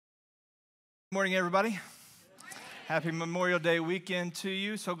Morning, everybody. Happy Memorial Day weekend to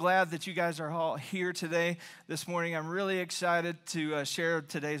you. So glad that you guys are all here today. This morning, I'm really excited to share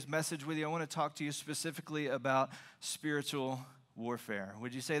today's message with you. I want to talk to you specifically about spiritual warfare.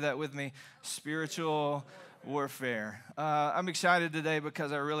 Would you say that with me? Spiritual warfare. I'm excited today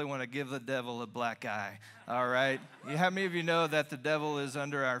because I really want to give the devil a black eye. All right? How many of you know that the devil is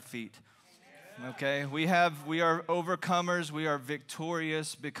under our feet? Okay, we are overcomers, we are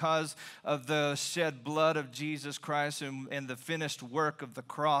victorious because of the shed blood of Jesus Christ and the finished work of the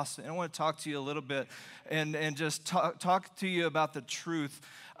cross. And I want to talk to you a little bit and just talk to you about the truth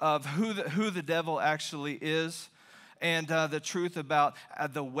of who the devil actually is, and the truth about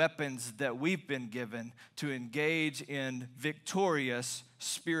the weapons that we've been given to engage in victorious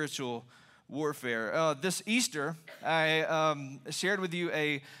spiritual warfare. This Easter, I shared with you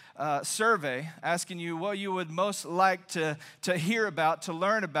a survey asking you what you would most like to hear about, to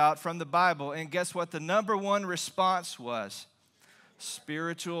learn about from the Bible. And guess what? The number one response was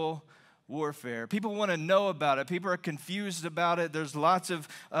spiritual warfare. People want to know about it. People are confused about it. There's lots of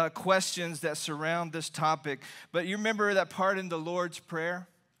questions that surround this topic. But you remember that part in the Lord's Prayer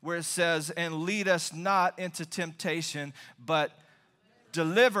where it says, "And lead us not into temptation, but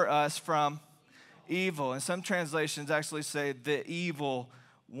deliver us from evil." And some translations actually say the evil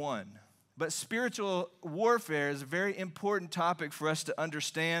one. But spiritual warfare is a very important topic for us to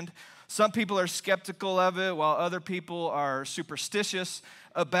understand. Some people are skeptical of it, while other people are superstitious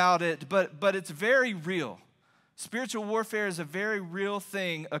about it. But it's very real. Spiritual warfare is a very real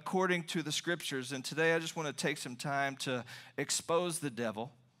thing according to the scriptures. And today I just want to take some time to expose the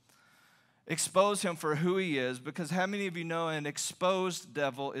devil. Expose him for who he is, because how many of you know an exposed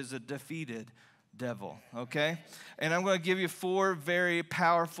devil is a defeated devil, okay? And I'm going to give you 4 very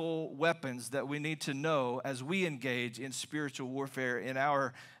powerful weapons that we need to know as we engage in spiritual warfare in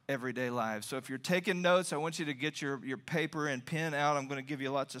our everyday lives. So if you're taking notes, I want you to get your paper and pen out. I'm going to give you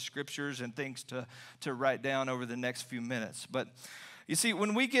lots of scriptures and things to write down over the next few minutes. But you see,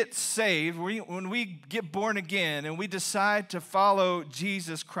 when we get saved, when we get born again and we decide to follow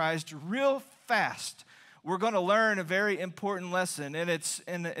Jesus Christ real fast, we're going to learn a very important lesson.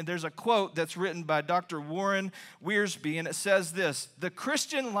 And there's a quote that's written by Dr. Warren Wiersbe, and it says this: "The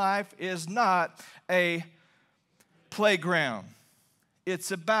Christian life is not a playground.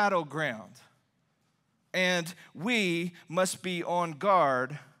 It's a battleground. And we must be on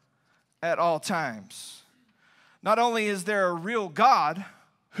guard at all times." Not only is there a real God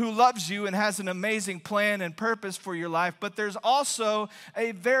who loves you and has an amazing plan and purpose for your life, but there's also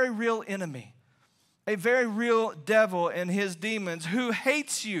a very real enemy, a very real devil and his demons who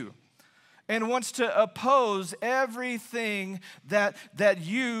hates you and wants to oppose everything that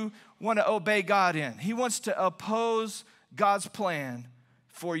you want to obey God in. He wants to oppose God's plan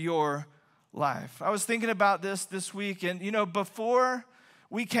for your life. I was thinking about this week, and before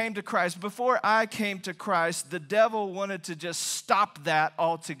we came to Christ, before I came to Christ, the devil wanted to just stop that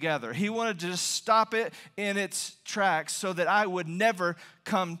altogether. He wanted to just stop it in its tracks so that I would never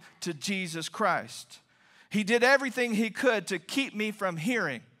come to Jesus Christ. He did everything he could to keep me from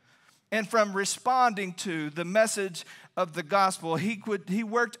hearing and from responding to the message of the gospel. He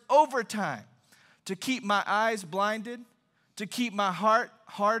worked overtime to keep my eyes blinded, to keep my heart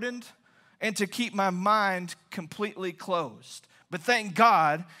hardened, and to keep my mind completely closed. But thank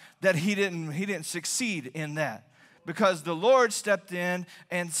God that he didn't succeed in that, because the Lord stepped in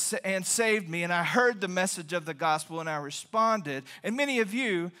and saved me, and I heard the message of the gospel and I responded, and many of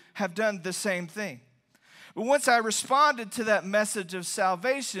you have done the same thing. But once I responded to that message of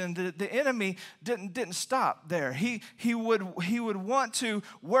salvation, the enemy didn't stop there. He would want to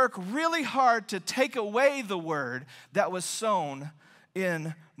work really hard to take away the word that was sown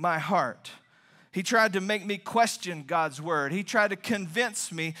in my heart. He tried to make me question God's word. He tried to convince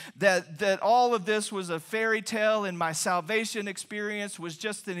me that all of this was a fairy tale and my salvation experience was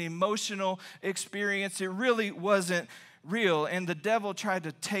just an emotional experience. It really wasn't real, and the devil tried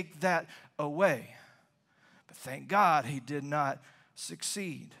to take that away. But thank God he did not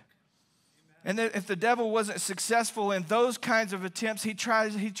succeed. And if the devil wasn't successful in those kinds of attempts, he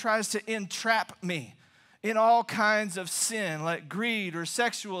tries to entrap me in all kinds of sin, like greed or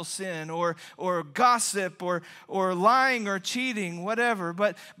sexual sin or gossip or lying or cheating, whatever.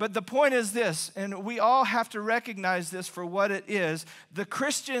 But the point is this, and we all have to recognize this for what it is: the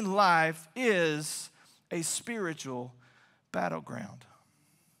Christian life is a spiritual battleground.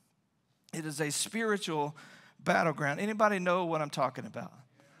 It is a spiritual battleground. Anybody know what I'm talking about?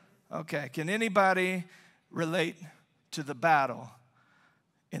 Okay, can anybody relate to the battle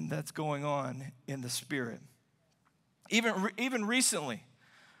and that's going on in the spirit? Even recently,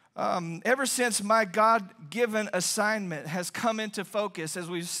 Ever since my God-given assignment has come into focus, as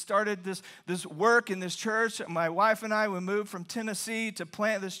we've started this work in this church, my wife and I, we moved from Tennessee to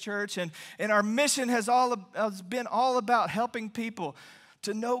plant this church, and our mission has been all about helping people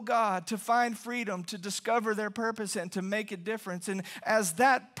to know God, to find freedom, to discover their purpose, and to make a difference. And as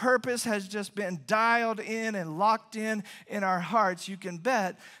that purpose has just been dialed in and locked in our hearts, you can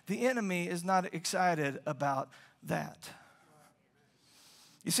bet the enemy is not excited about that.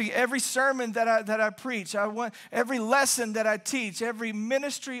 You see, every sermon that I preach, every lesson that I teach, every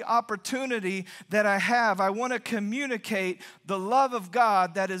ministry opportunity that I have, I want to communicate the love of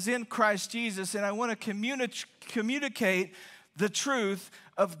God that is in Christ Jesus, and I want to communicate the truth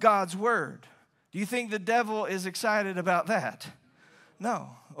of God's word. Do you think the devil is excited about that? No.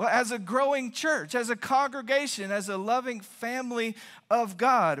 Well, as a growing church, as a congregation, as a loving family of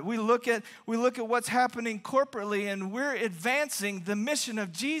God, we look at what's happening corporately, and we're advancing the mission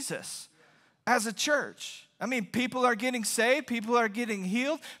of Jesus as a church. I mean, people are getting saved, people are getting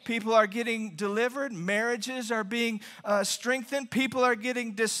healed, people are getting delivered, marriages are being strengthened, people are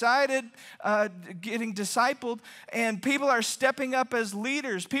getting discipled, and people are stepping up as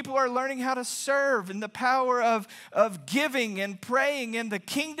leaders. People are learning how to serve in the power of giving and praying, and the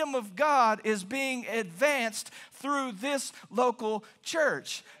kingdom of God is being advanced through this local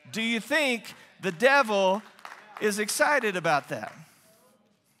church. Do you think the devil is excited about that?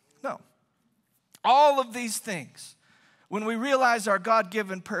 No. All of these things, when we realize our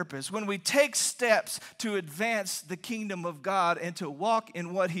God-given purpose, when we take steps to advance the kingdom of God and to walk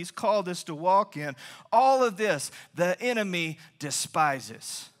in what He's called us to walk in, all of this, the enemy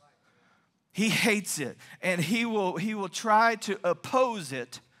despises. He hates it, and he will try to oppose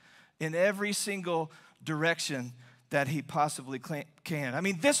it in every single direction that he possibly can. I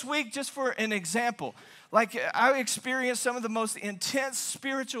mean, this week, just for an example, like I experienced some of the most intense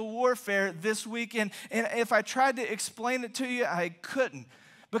spiritual warfare this week, and if I tried to explain it to you, I couldn't.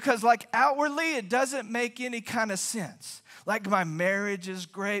 Because like outwardly, it doesn't make any kind of sense. Like my marriage is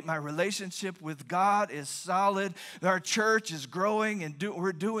great, my relationship with God is solid, our church is growing and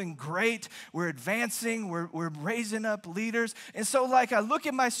we're doing great, we're advancing, we're raising up leaders. And so like I look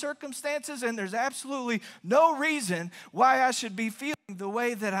at my circumstances and there's absolutely no reason why I should be feeling the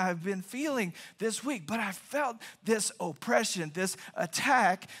way that I've been feeling this week. But I felt this oppression, this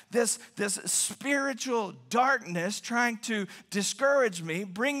attack, this spiritual darkness trying to discourage me,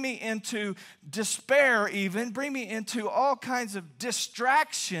 bring me into despair even, bring me into all kinds of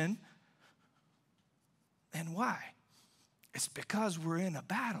distraction. And why? It's because we're in a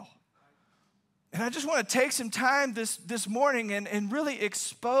battle. And I just want to take some time this morning and really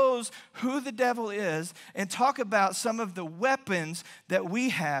expose who the devil is and talk about some of the weapons that we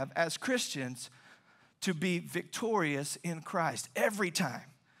have as Christians to be victorious in Christ every time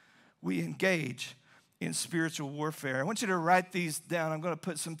we engage in spiritual warfare. I want you to write these down. I'm going to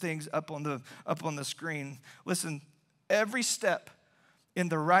put some things up on the screen. Listen, every step in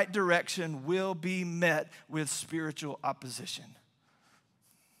the right direction will be met with spiritual opposition.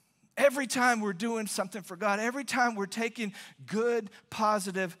 Every time we're doing something for God, every time we're taking good,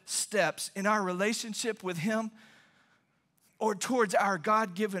 positive steps in our relationship with Him or towards our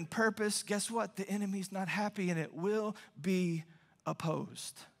God-given purpose, guess what? The enemy's not happy and it will be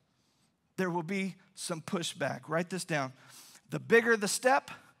opposed. There will be some pushback. Write this down. The bigger the step,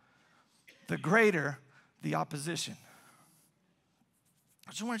 the greater the opposition.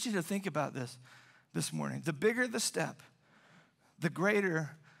 I just want you to think about this morning. The bigger the step, the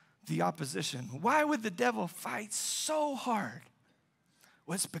greater the opposition. Why would the devil fight so hard?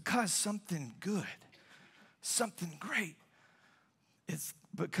 Well, it's because something good, something great, it's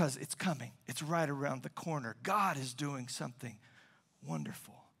because it's coming. It's right around the corner. God is doing something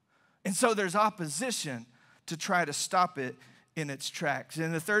wonderful. And so there's opposition to try to stop it in its tracks.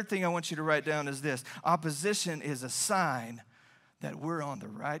 And the third thing I want you to write down is this. Opposition is a sign that we're on the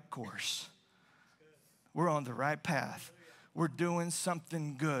right course. We're on the right path. We're doing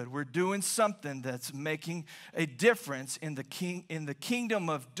something good. We're doing something that's making a difference in the kingdom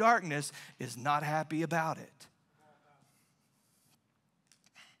of darkness is not happy about it.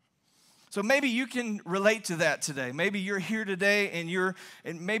 So maybe you can relate to that today. Maybe you're here today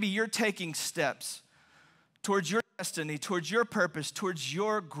and maybe you're taking steps towards your destiny, towards your purpose, towards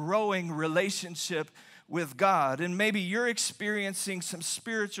your growing relationship with God. And maybe you're experiencing some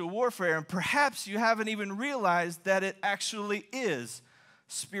spiritual warfare, and perhaps you haven't even realized that it actually is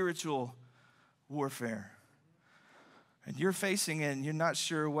spiritual warfare. And you're facing it and you're not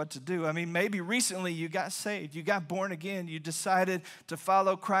sure what to do. I mean, maybe recently you got saved, you got born again, you decided to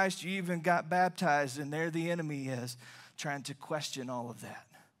follow Christ, you even got baptized, and there the enemy is trying to question all of that.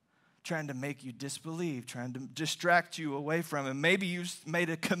 trying to make you disbelieve, trying to distract you away from Him. Maybe you've made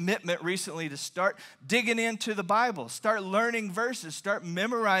a commitment recently to start digging into the Bible, start learning verses, start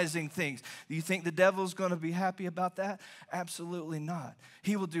memorizing things. Do you think the devil's going to be happy about that? Absolutely not.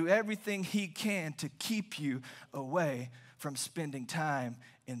 He will do everything he can to keep you away from spending time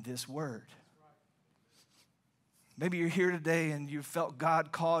in this Word. Maybe you're here today and you felt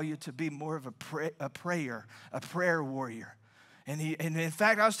God call you to be more of a prayer warrior. And in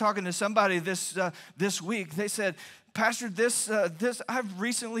fact, I was talking to somebody this week. They said, Pastor, I've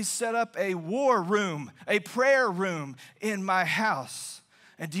recently set up a war room, a prayer room in my house.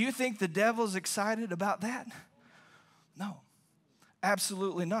 And do you think the devil's excited about that? No,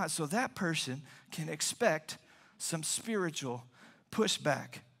 absolutely not. So that person can expect some spiritual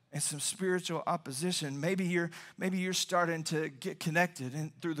pushback and some spiritual opposition. Maybe you're starting to get connected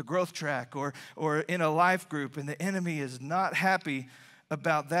through the growth track or in a life group, and the enemy is not happy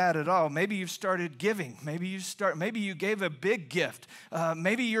about that at all. Maybe you've started giving. Maybe you gave a big gift.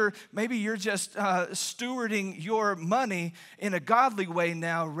 Maybe you're just stewarding your money in a godly way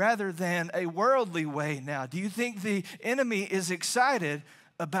now rather than a worldly way now. Do you think the enemy is excited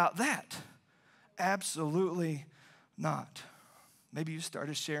about that? Absolutely not. Maybe you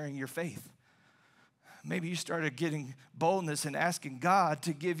started sharing your faith. Maybe you started getting boldness and asking God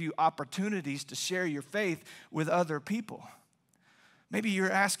to give you opportunities to share your faith with other people. Maybe you're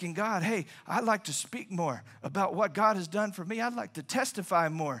asking God, hey, I'd like to speak more about what God has done for me. I'd like to testify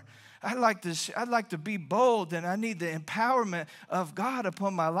more. I'd like to be bold, and I need the empowerment of God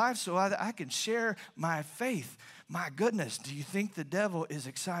upon my life so I can share my faith. My goodness, do you think the devil is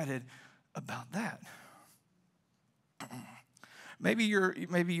excited about that? Maybe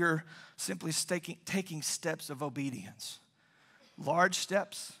you're simply taking steps of obedience. Large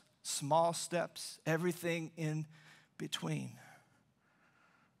steps, small steps, everything in between.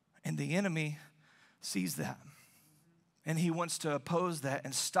 And the enemy sees that. And he wants to oppose that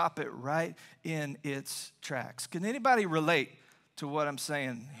and stop it right in its tracks. Can anybody relate to what I'm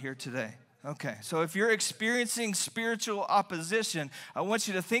saying here today? Okay, so if you're experiencing spiritual opposition, I want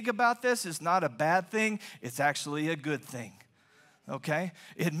you to think about this. It's not a bad thing. It's actually a good thing. Okay?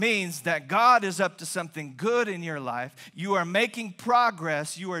 It means that God is up to something good in your life. You are making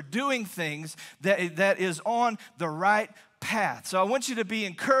progress. You are doing things that is on the right path. So I want you to be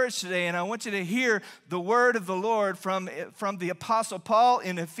encouraged today, and I want you to hear the word of the Lord from the Apostle Paul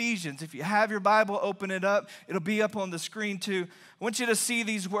in Ephesians. If you have your Bible, open it up. It'll be up on the screen too. I want you to see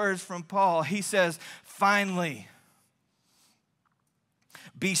these words from Paul. He says, finally,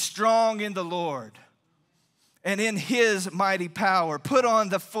 be strong in the Lord and in His mighty power. Put on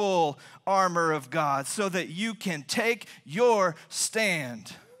the full armor of God so that you can take your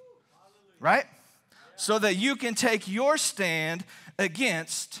stand. Right? So that you can take your stand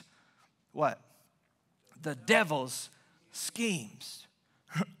against what? The devil's schemes.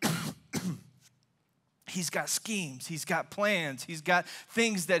 He's got schemes. He's got plans. He's got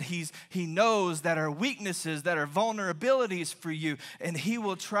things that he knows that are weaknesses, that are vulnerabilities for you. And he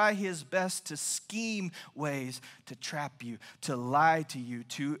will try his best to scheme ways to trap you, to lie to you,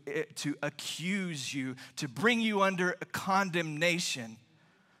 to accuse you, to bring you under condemnation,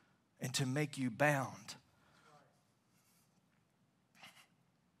 and to make you bound.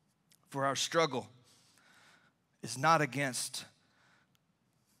 For our struggle is not against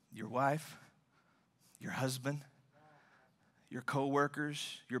your wife, your husband, your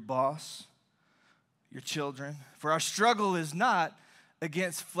co-workers, your boss, your children. For our struggle is not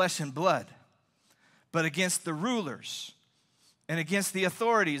against flesh and blood, but against the rulers and against the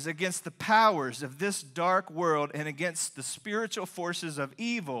authorities, against the powers of this dark world, and against the spiritual forces of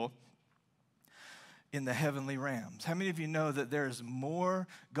evil in the heavenly realms. How many of you know that there is more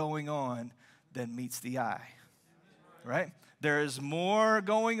going on than meets the eye? Right? There is more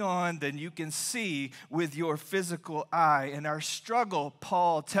going on than you can see with your physical eye. And our struggle,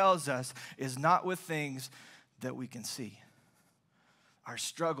 Paul tells us, is not with things that we can see. Our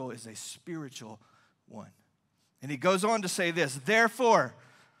struggle is a spiritual one. And he goes on to say this, therefore,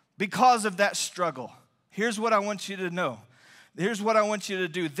 because of that struggle, here's what I want you to know. Here's what I want you to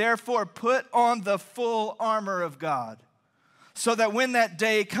do. Therefore, put on the full armor of God, so that when that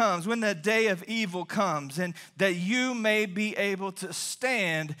day comes, when that day of evil comes, and that you may be able to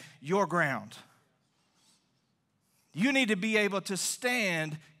stand your ground. You need to be able to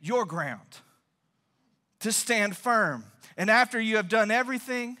stand your ground, to stand firm. And after you have done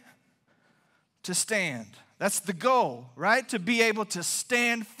everything, to stand. That's the goal, right? To be able to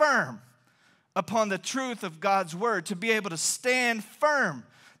stand firm upon the truth of God's word, to be able to stand firm,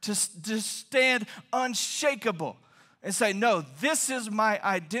 to stand unshakable and say, no, this is my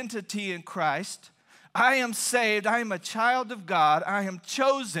identity in Christ. I am saved. I am a child of God. I am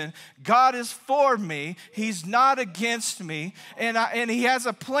chosen. God is for me. He's not against me. And He has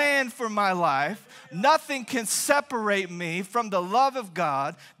a plan for my life. Nothing can separate me from the love of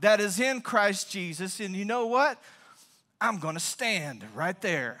God that is in Christ Jesus. And you know what? I'm going to stand right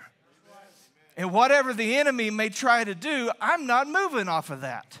there. And whatever the enemy may try to do, I'm not moving off of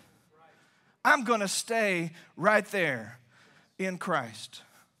that. I'm going to stay right there in Christ.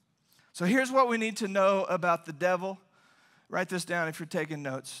 So here's what we need to know about the devil. Write this down if you're taking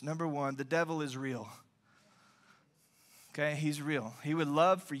notes. Number one, the devil is real. Okay, he's real. He would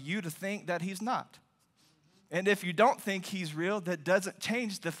love for you to think that he's not. And if you don't think he's real, that doesn't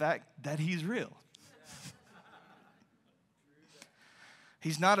change the fact that he's real.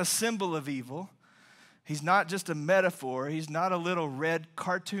 He's not a symbol of evil. He's not just a metaphor. He's not a little red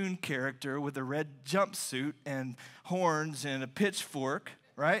cartoon character with a red jumpsuit and horns and a pitchfork,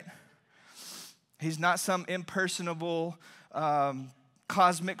 right? He's not some impersonable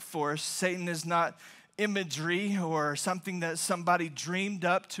cosmic force. Satan is not imagery or something that somebody dreamed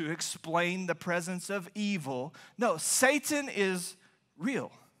up to explain the presence of evil. No, Satan is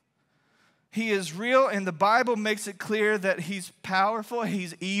real. He is real, and the Bible makes it clear that he's powerful,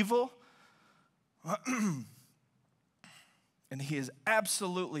 he's evil, and he is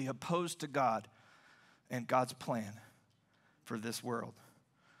absolutely opposed to God and God's plan for this world.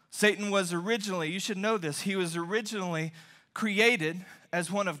 Satan was originally, you should know this, he was originally created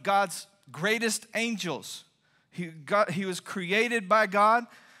as one of God's greatest angels. He was created by God.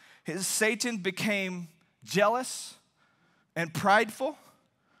 Satan became jealous and prideful.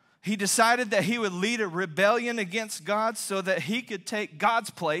 He decided that he would lead a rebellion against God so that he could take God's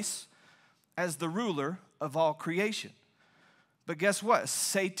place as the ruler of all creation. But guess what?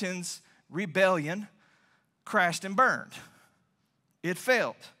 Satan's rebellion crashed and burned. It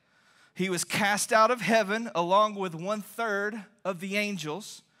failed. He was cast out of heaven along with 1/3 of the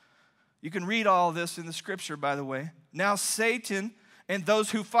angels. You can read all this in the scripture, by the way. Now Satan and those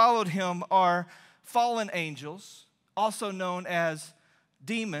who followed him are fallen angels, also known as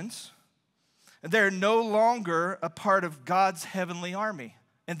demons. They're no longer a part of God's heavenly army,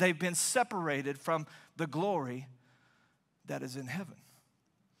 and they've been separated from the glory that is in heaven.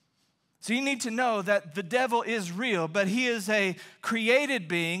 So you need to know that the devil is real, but he is a created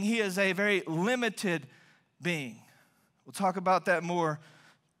being. He is a very limited being. We'll talk about that more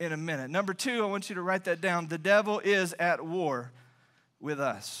in a minute. Number two, I want you to write that down. The devil is at war with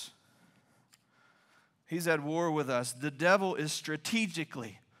us. He's at war with us. The devil is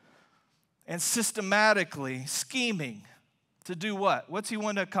strategically and systematically scheming to do what? What's he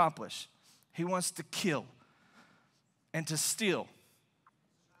want to accomplish? He wants to kill and to steal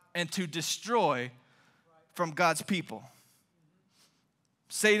and to destroy from God's people.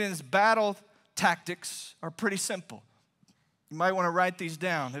 Satan's battle tactics are pretty simple. You might want to write these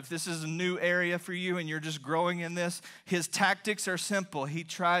down. If this is a new area for you and you're just growing in this, his tactics are simple. He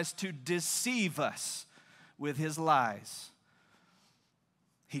tries to deceive us with his lies.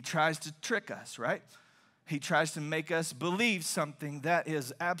 He tries to trick us, right? He tries to make us believe something that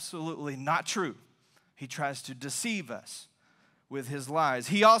is absolutely not true. He tries to deceive us with his lies.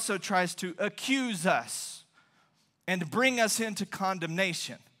 He also tries to accuse us and bring us into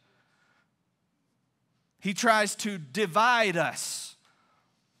condemnation. He tries to divide us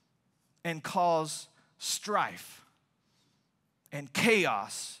and cause strife and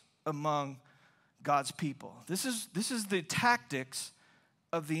chaos among God's people. This is the tactics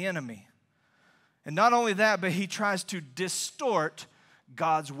of the enemy. And not only that, but he tries to distort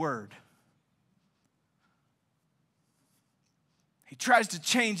God's word. He tries to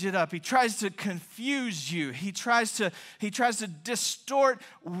change it up. He tries to confuse you. He tries to distort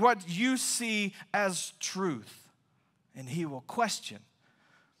what you see as truth. And he will question,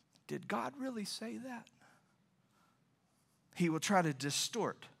 did God really say that? He will try to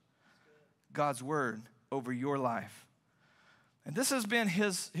distort God's word over your life. And this has been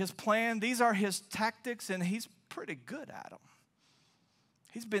his plan. These are his tactics, and he's pretty good at them.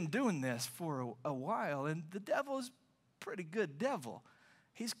 He's been doing this for a while, and the devil is pretty good devil.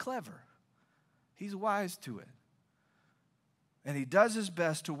 He's clever. He's wise to it. And he does his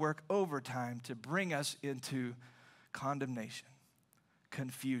best to work overtime to bring us into condemnation,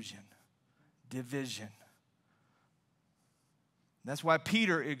 confusion, division. That's why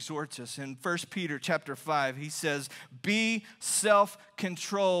Peter exhorts us in 1 Peter chapter 5. He says, be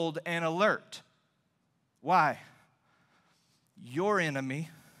self-controlled and alert. Why? Your enemy,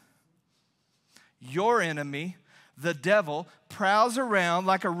 the devil, prowls around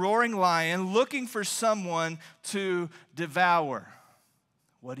like a roaring lion looking for someone to devour.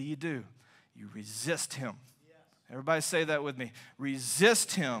 What do? You resist him. Everybody say that with me.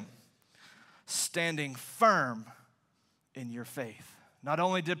 Resist him, standing firm in your faith. Not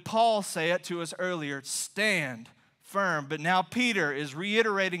only did Paul say it to us earlier, stand firm, but now Peter is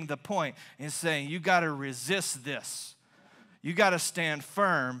reiterating the point and saying, you got to resist this. You got to stand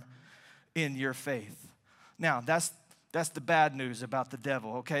firm in your faith. Now, that's the bad news about the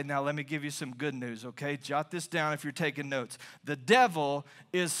devil, okay? Now, let me give you some good news, okay? Jot this down if you're taking notes. The devil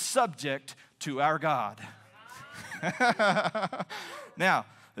is subject to our God. Now,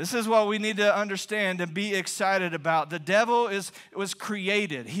 this is what we need to understand and be excited about. The devil was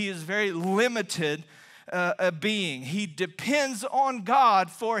created. He is very limited a being. He depends on God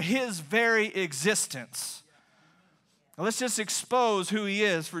for his very existence. Let's just expose who he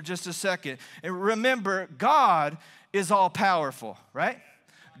is for just a second. And remember, God is all powerful, right?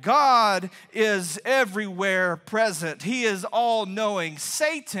 God is everywhere present. He is all knowing.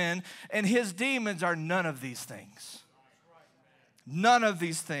 Satan and his demons are none of these things. None of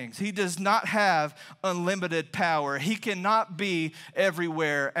these things. He does not have unlimited power. He cannot be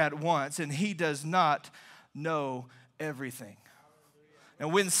everywhere at once, and he does not know everything.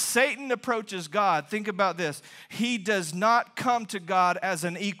 And when Satan approaches God, think about this. He does not come to God as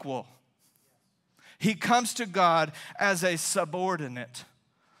an equal. He comes to God as a subordinate,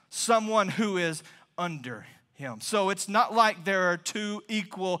 someone who is under him. So it's not like there are two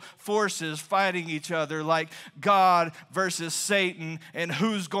equal forces fighting each other, like God versus Satan and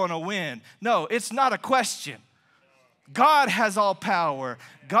who's going to win. No, it's not a question. God has all power.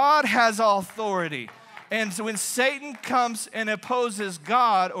 God has all authority. And so when Satan comes and opposes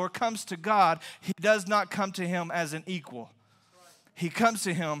God or comes to God, he does not come to him as an equal. He comes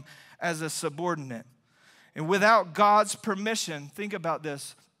to him as a subordinate. And without God's permission, think about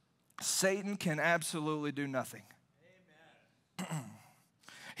this, Satan can absolutely do nothing.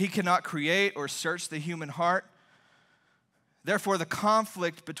 He cannot create or search the human heart. Therefore, the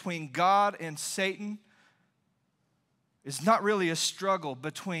conflict between God and Satan is not really a struggle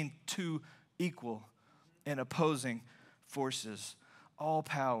between two equal and opposing forces. All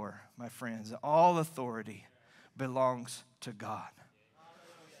power, my friends, all authority belongs to God,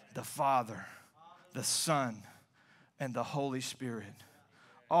 the Father, the Son, and the Holy Spirit.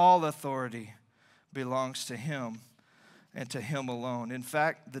 All authority belongs to him and to him alone. In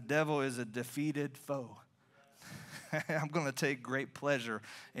fact, the devil is a defeated foe. I'm going to take great pleasure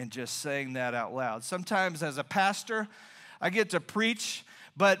in just saying that out loud. Sometimes as a pastor, I get to preach,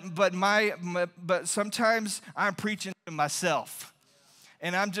 but sometimes I'm preaching to myself.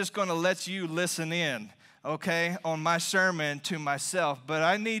 And I'm just going to let you listen in, okay, on my sermon to myself. But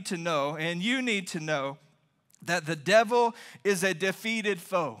I need to know, and you need to know, that the devil is a defeated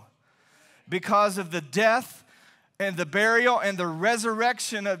foe because of the death and the burial and the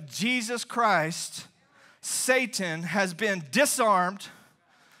resurrection of Jesus Christ. Satan has been disarmed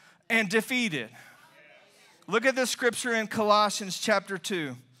and defeated. Look at the scripture in Colossians chapter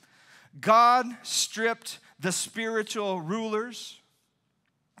 2. God stripped the spiritual rulers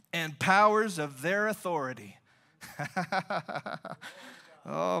and powers of their authority.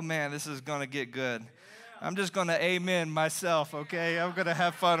 Oh man, this is going to get good. I'm just going to amen myself, okay? I'm going to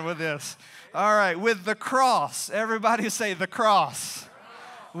have fun with this. All right, with the cross, everybody say the cross.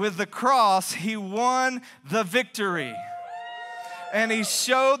 With the cross, he won the victory. And he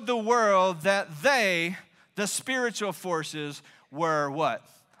showed the world that they, the spiritual forces, were what?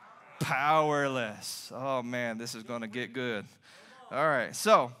 Powerless. Oh man, this is going to get good. All right,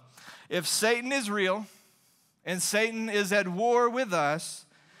 so if Satan is real and Satan is at war with us,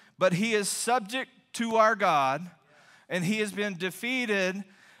 but he is subject to our God, and he has been defeated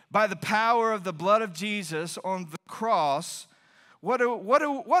by the power of the blood of Jesus on the cross, what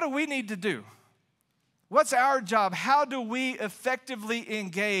do we need to do? What's our job? How do we effectively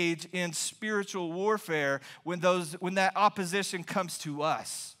engage in spiritual warfare when that opposition comes to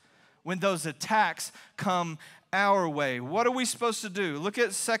us, when those attacks come our way? What are we supposed to do? Look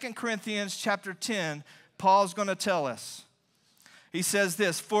at 2 Corinthians chapter 10. Paul's going to tell us. He says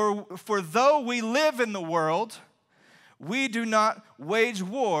this, for though we live in the world, we do not wage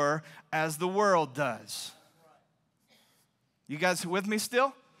war as the world does. You guys with me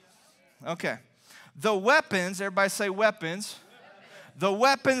still? Okay. The weapons, everybody say weapons. The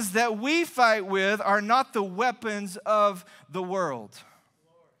weapons that we fight with are not the weapons of the world.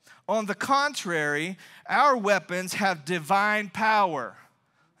 On the contrary, our weapons have divine power.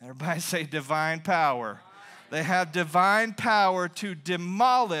 Everybody say divine power. They have divine power to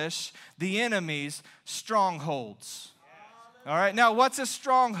demolish the enemy's strongholds. All right, now what's a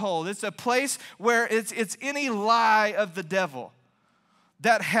stronghold? It's a place where it's any lie of the devil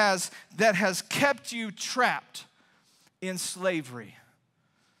that has kept you trapped in slavery.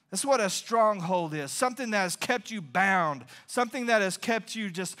 That's what a stronghold is, something that has kept you bound, something that has kept you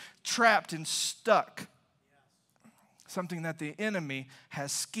just trapped and stuck, something that the enemy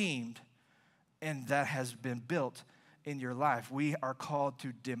has schemed and that has been built in your life. We are called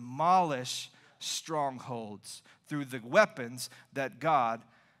to demolish strongholds through the weapons that God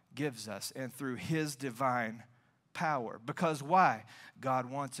gives us and through his divine power. Because why? God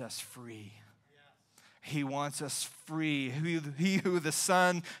wants us free. He wants us free. He who the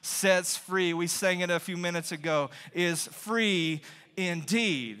Son sets free, we sang it a few minutes ago, is free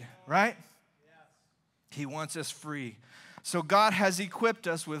indeed, right? He wants us free. So God has equipped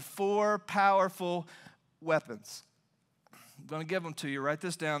us with 4 powerful weapons. I'm going to give them to you. Write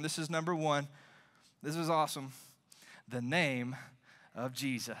this down. This is number 1. This is awesome. The name of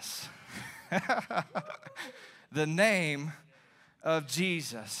Jesus. The name of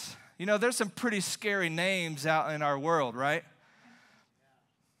Jesus. You know, there's some pretty scary names out in our world, right?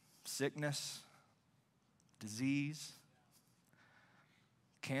 Sickness, disease,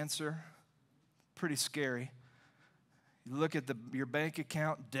 cancer, pretty scary. You look at your bank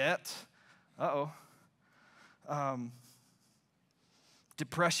account, debt,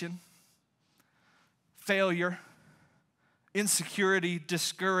 depression, failure, insecurity,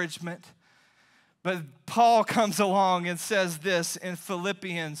 discouragement. But Paul comes along and says this in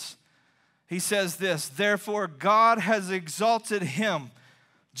Philippians. He says this, therefore God has exalted him,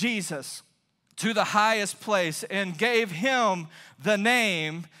 Jesus, to the highest place and gave him the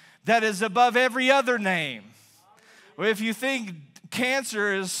name that is above every other name. Well, if you think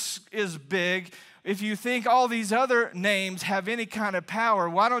cancer is big, if you think all these other names have any kind of power,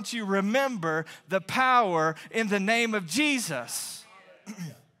 why don't you remember the power in the name of Jesus?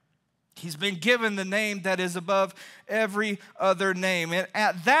 He's been given the name that is above every other name. And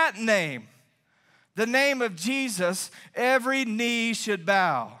at that name, the name of Jesus, every knee should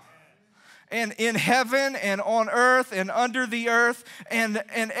bow. And in heaven and on earth and under the earth, and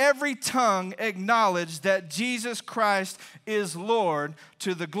every tongue acknowledge that Jesus Christ is Lord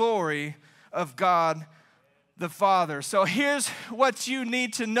to the glory of God the Father. So here's what you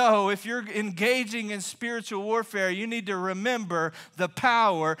need to know. If you're engaging in spiritual warfare, you need to remember the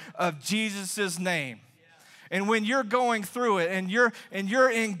power of Jesus' name. And when you're going through it and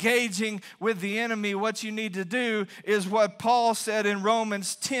you're engaging with the enemy, what you need to do is what Paul said in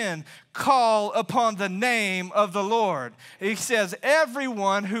Romans 10, call upon the name of the Lord. He says,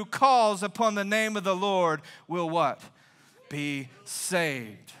 everyone who calls upon the name of the Lord will what? Be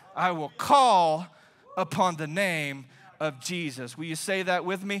saved. I will call upon the name of Jesus. Will you say that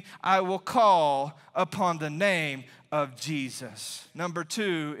with me? I will call upon the name of Jesus. Number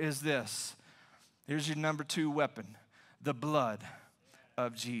 2 is this. Here's your number 2 weapon, the blood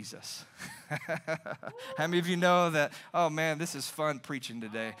of Jesus. How many of you know that, oh man, this is fun preaching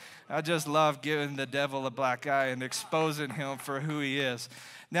today. I just love giving the devil a black eye and exposing him for who he is.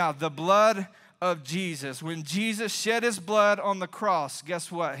 Now, the blood of Jesus, when Jesus shed his blood on the cross, guess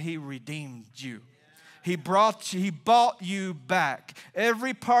what? He redeemed you. He bought you back.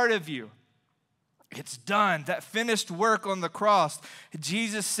 Every part of you. It's done. That finished work on the cross.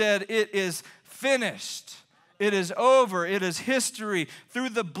 Jesus said, it is finished. It is over. It is history. Through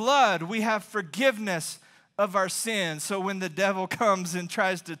the blood, we have forgiveness of our sins. So when the devil comes and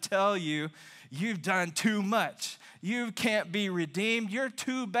tries to tell you, you've done too much, you can't be redeemed, you're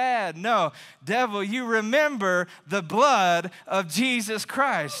too bad. No, devil, you remember the blood of Jesus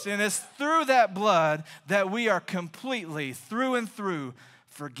Christ. And it's through that blood that we are completely, through and through,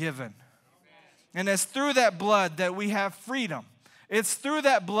 forgiven. And it's through that blood that we have freedom. It's through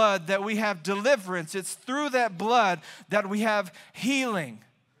that blood that we have deliverance. It's through that blood that we have healing.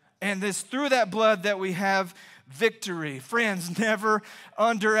 And it's through that blood that we have victory. Friends, never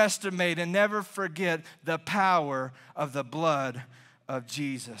underestimate and never forget the power of the blood of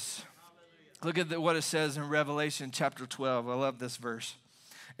Jesus. Look at what it says in Revelation chapter 12. I love this verse.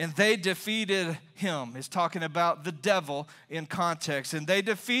 And they defeated him. It's talking about the devil in context. And they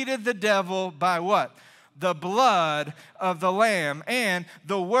defeated the devil by what? The blood of the Lamb and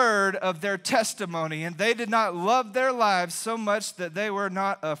the word of their testimony. And they did not love their lives so much that they were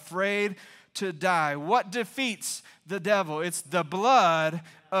not afraid to die. What defeats the devil? It's the blood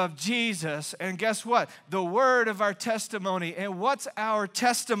of Jesus. And guess what? The word of our testimony. And what's our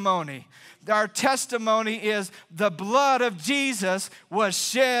testimony? Our testimony is the blood of Jesus was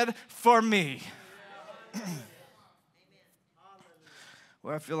shed for me.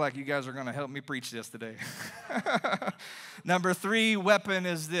 Well, I feel like you guys are going to help me preach this today. Number 3 weapon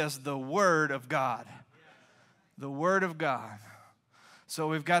is this, the Word of God. The Word of God. So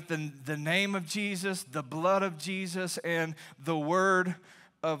we've got the name of Jesus, the blood of Jesus, and the Word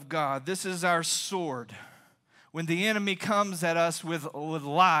of God. This is our sword. When the enemy comes at us with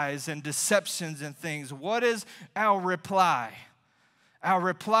lies and deceptions and things, what is our reply? Our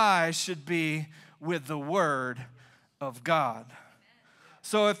reply should be with the Word of God.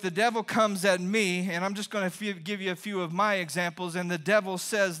 So if the devil comes at me, and I'm just going to give you a few of my examples, and the devil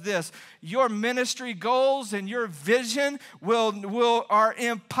says this, your ministry goals and your vision are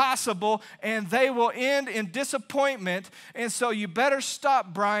impossible, and they will end in disappointment, and so you better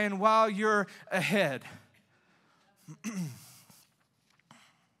stop, Brian, while you're ahead. And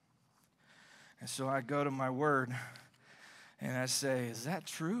so I go to my word, and I say, is that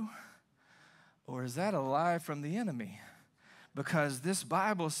true? Or is that a lie from the enemy? Because this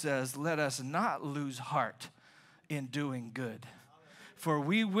Bible says, let us not lose heart in doing good. For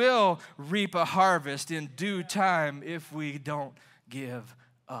we will reap a harvest in due time if we don't give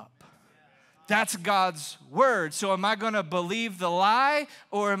up. That's God's word. So am I going to believe the lie,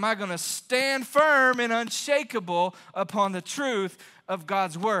 or am I going to stand firm and unshakable upon the truth of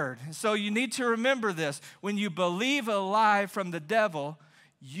God's word? So you need to remember this. When you believe a lie from the devil,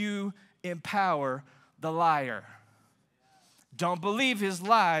 you empower the liar. Don't believe his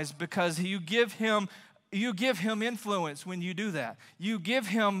lies, because you give him influence when you do that. You give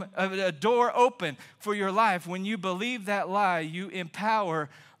him a door open for your life. When you believe that lie, you empower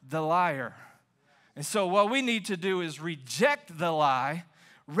the liar. And so what we need to do is reject the lie,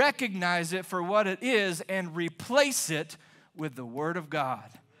 recognize it for what it is, and replace it with the Word of God,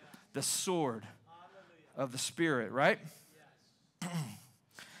 the sword of the Spirit, right?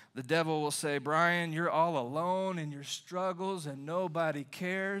 The devil will say, Brian, you're all alone in your struggles and nobody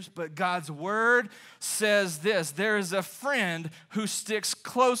cares. But God's word says this, there is a friend who sticks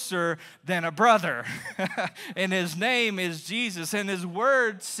closer than a brother. And his name is Jesus. And his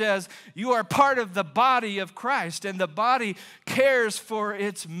word says you are part of the body of Christ, and the body cares for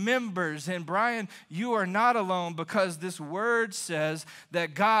its members. And Brian, you are not alone, because this word says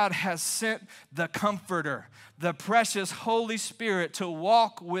that God has sent the Comforter, the precious Holy Spirit, to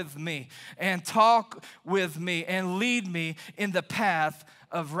walk with me and talk with me and lead me in the path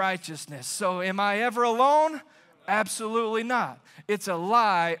of righteousness. So am I ever alone? Absolutely not. It's a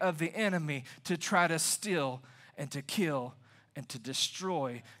lie of the enemy to try to steal and to kill and to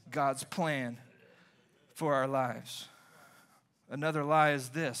destroy God's plan for our lives. Another lie is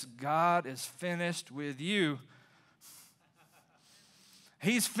this: God is finished with you.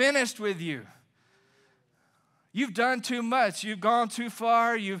 He's finished with you. You've done too much. You've gone too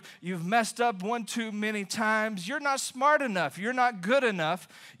far. You've messed up one too many times. You're not smart enough. You're not good enough.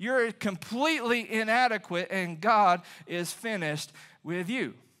 You're completely inadequate, and God is finished with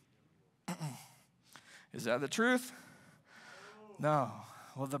you. Is that the truth? No.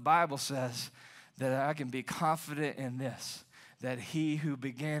 Well, the Bible says that I can be confident in this, that he who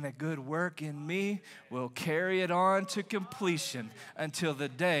began a good work in me will carry it on to completion until the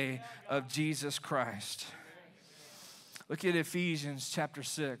day of Jesus Christ. Look at Ephesians chapter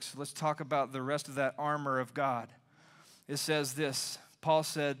 6. Let's talk about the rest of that armor of God. It says this. Paul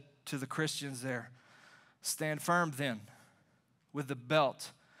said to the Christians there, stand firm then with the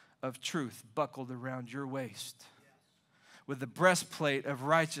belt of truth buckled around your waist, with the breastplate of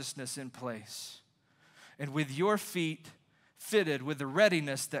righteousness in place, and with your feet fitted with the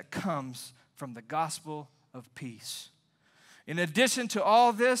readiness that comes from the gospel of peace. In addition to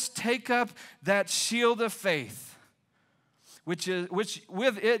all this, take up that shield of faith, which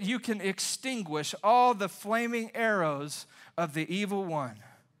with it you can extinguish all the flaming arrows of the evil one,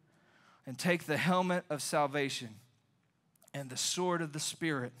 and take the helmet of salvation and the sword of the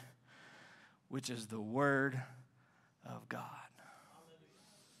Spirit, which is the word of God.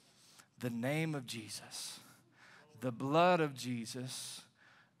 The name of Jesus, the blood of Jesus,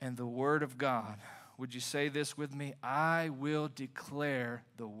 and the word of God. Would you say this with me? I will declare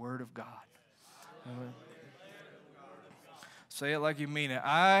the word of God. Say it like you mean it.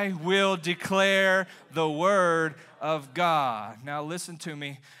 I will declare the word of God. Now listen to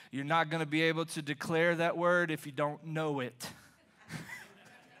me. You're not going to be able to declare that word if you don't know it.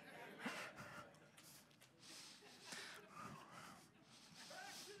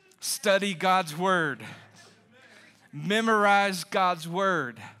 Study God's word. Memorize God's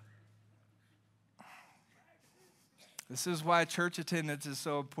word. This is why church attendance is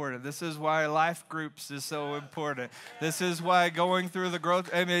so important. This is why life groups is so important. This is why going through the growth,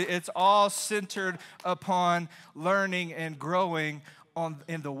 I mean, it's all centered upon learning and growing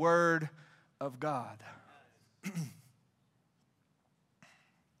in the Word of God.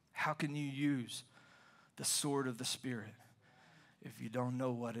 How can you use the sword of the Spirit if you don't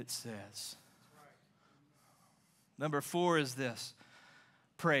know what it says? Number 4 is this: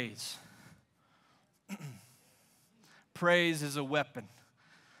 praise. Praise is a weapon.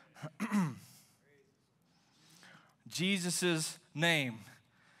 Jesus' name,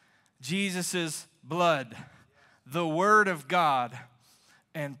 Jesus' blood, the Word of God,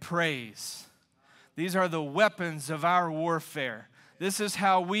 and praise. These are the weapons of our warfare. This is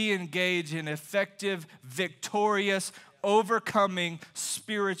how we engage in effective, victorious, overcoming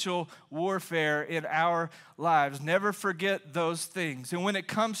spiritual warfare in our lives. Never forget those things. And when it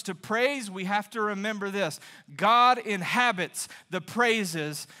comes to praise, we have to remember this: God inhabits the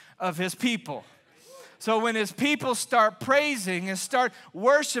praises of His people. So when His people start praising and start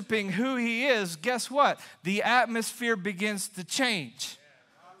worshiping who He is, guess what? The atmosphere begins to change.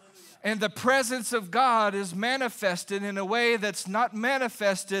 And the presence of God is manifested in a way that's not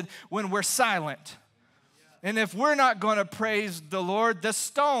manifested when we're silent. And if we're not going to praise the Lord, the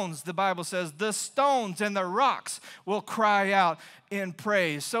stones, the Bible says, the stones and the rocks will cry out in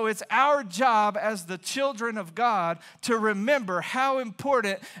praise. So it's our job as the children of God to remember how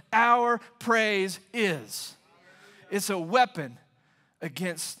important our praise is. It's a weapon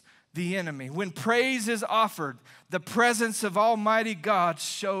against the enemy. When praise is offered, the presence of Almighty God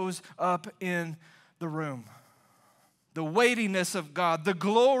shows up in the room. The weightiness of God, the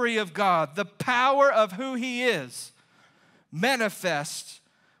glory of God, the power of who He is manifests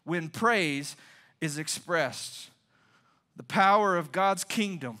when praise is expressed. The power of God's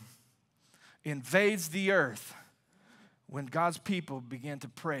kingdom invades the earth when God's people begin to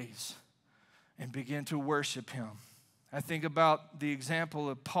praise and begin to worship Him. I think about the example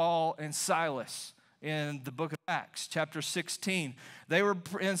of Paul and Silas in the book of Acts, chapter 16. They were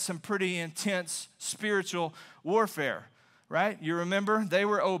in some pretty intense spiritual warfare, right? You remember? They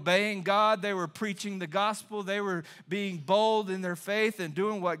were obeying God. They were preaching the gospel. They were being bold in their faith and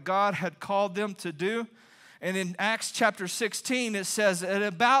doing what God had called them to do. And in Acts chapter 16, it says at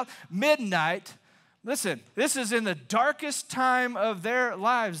about midnight, listen, this is in the darkest time of their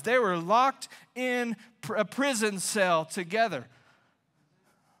lives. They were locked in a prison cell together.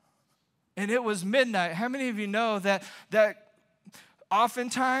 And it was midnight. How many of you know that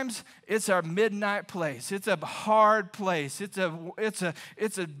oftentimes it's our midnight place? It's a hard place. It's a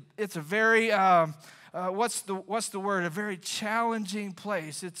very what's the word? A very challenging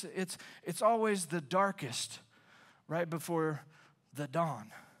place. It's always the darkest, right before the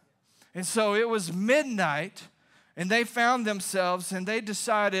dawn. And so it was midnight, and they found themselves, and they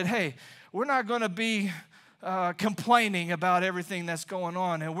decided, hey, we're not going to be complaining about everything that's going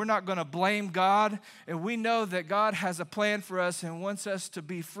on, and we're not going to blame God, and we know that God has a plan for us and wants us to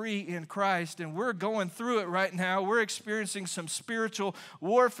be free in Christ, and we're going through it right now. We're experiencing some spiritual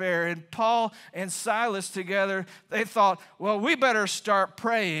warfare, and Paul and Silas together, they thought, well, we better start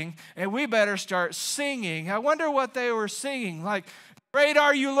praying, and we better start singing. I wonder what they were singing, like, great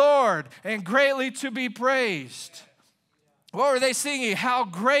are you, Lord, and greatly to be praised. What were they singing? How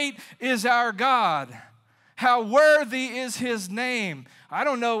great is our God. How worthy is His name. I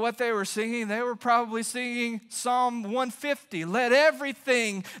don't know what they were singing. They were probably singing Psalm 150. Let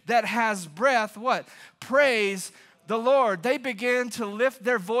everything that has breath, what? Praise the Lord. They began to lift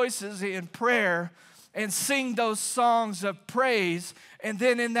their voices in prayer and sing those songs of praise. And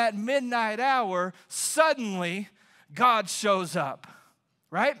then in that midnight hour, suddenly God shows up,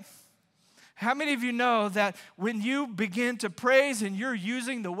 right? How many of you know that when you begin to praise and you're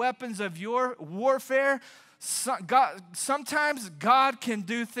using the weapons of your warfare, sometimes God can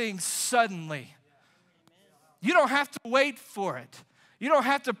do things suddenly. You don't have to wait for it. You don't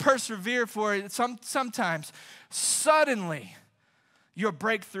have to persevere for it. Sometimes, suddenly, your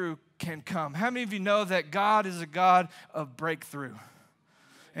breakthrough can come. How many of you know that God is a God of breakthrough?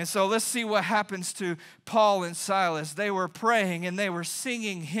 And so let's see what happens to Paul and Silas. They were praying and they were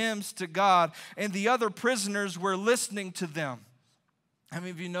singing hymns to God, and the other prisoners were listening to them. How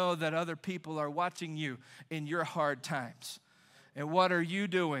many of you know that other people are watching you in your hard times? And what are you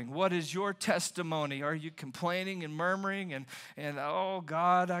doing? What is your testimony? Are you complaining and murmuring and oh,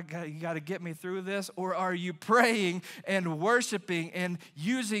 God, you got to get me through this? Or are you praying and worshiping and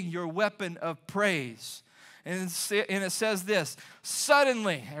using your weapon of praise? And it says this,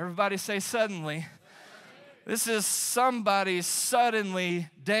 suddenly, everybody say suddenly, This is somebody's suddenly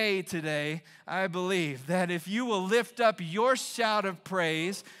day today, I believe, that if you will lift up your shout of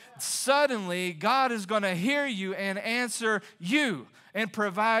praise, suddenly God is going to hear you and answer you and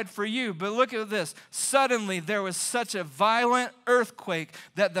provide for you. But look at this. Suddenly there was such a violent earthquake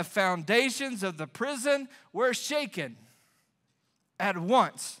that the foundations of the prison were shaken. At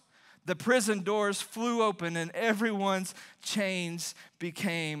once, the prison doors flew open and everyone's chains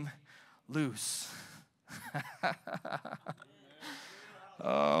became loose.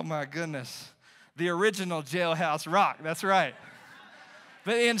 Oh my goodness. The original Jailhouse Rock, that's right.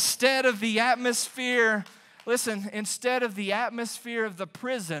 But instead of the atmosphere, listen, instead of the atmosphere of the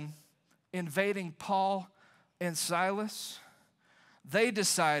prison invading Paul and Silas, they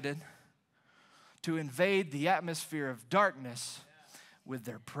decided to invade the atmosphere of darkness with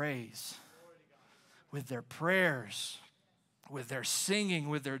their praise, with their prayers, with their singing,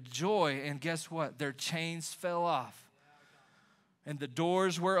 with their joy. And guess what? Their chains fell off. And the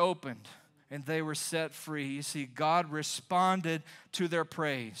doors were opened. And they were set free. You see, God responded to their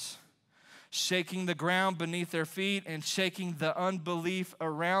praise, shaking the ground beneath their feet and shaking the unbelief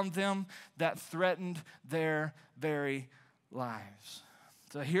around them that threatened their very lives.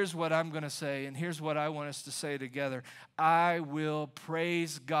 So here's what I'm going to say, and here's what I want us to say together. I will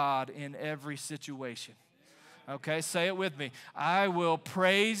praise God in every situation. Okay, say it with me. I will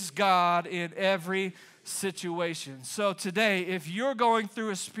praise God in every situation. So today, if you're going through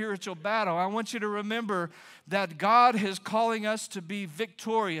a spiritual battle, I want you to remember that God is calling us to be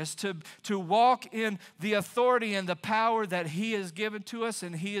victorious, to walk in the authority and the power that He has given to us,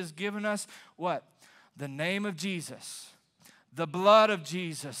 and He has given us what? The name of Jesus, the blood of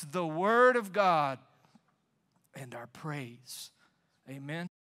Jesus, the Word of God, and our praise. Amen.